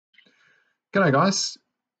G'day guys,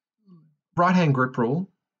 right hand grip rule.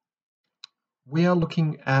 We are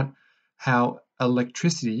looking at how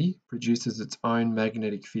electricity produces its own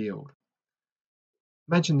magnetic field.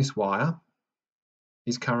 Imagine this wire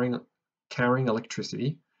is carrying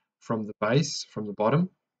electricity from the base, from the bottom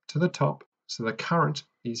to the top, so the current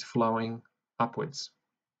is flowing upwards.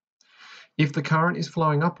 If the current is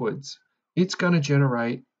flowing upwards, it's going to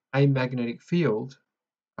generate a magnetic field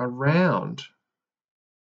around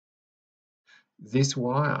this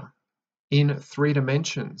wire in 3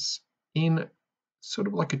 dimensions, in sort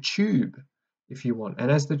of like a tube, if you want. And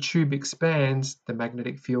as the tube expands, the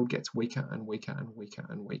magnetic field gets weaker and weaker and weaker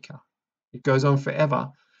and weaker. It goes on forever,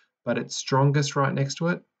 but it's strongest right next to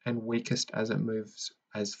it and weakest as it moves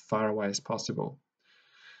as far away as possible.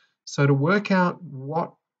 So to work out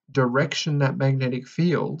what direction that magnetic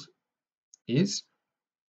field is,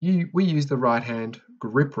 we use the right hand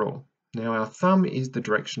grip rule. Now our thumb is the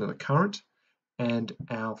direction of the current, and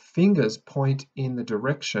our fingers point in the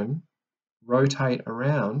direction, rotate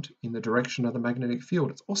around in the direction of the magnetic field.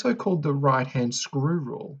 It's also called the right hand screw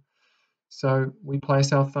rule. So we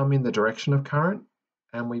place our thumb in the direction of current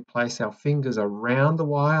and we place our fingers around the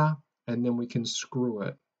wire and then we can screw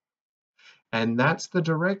it. And that's the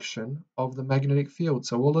direction of the magnetic field.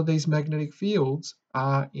 So all of these magnetic fields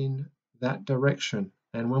are in that direction.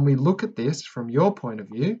 And when we look at this from your point of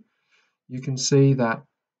view, you can see that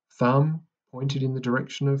thumb pointed in the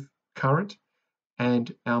direction of current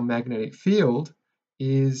and our magnetic field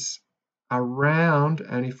is around,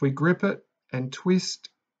 and if we grip it and twist,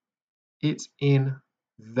 it's in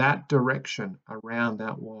that direction around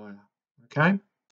that wire, okay?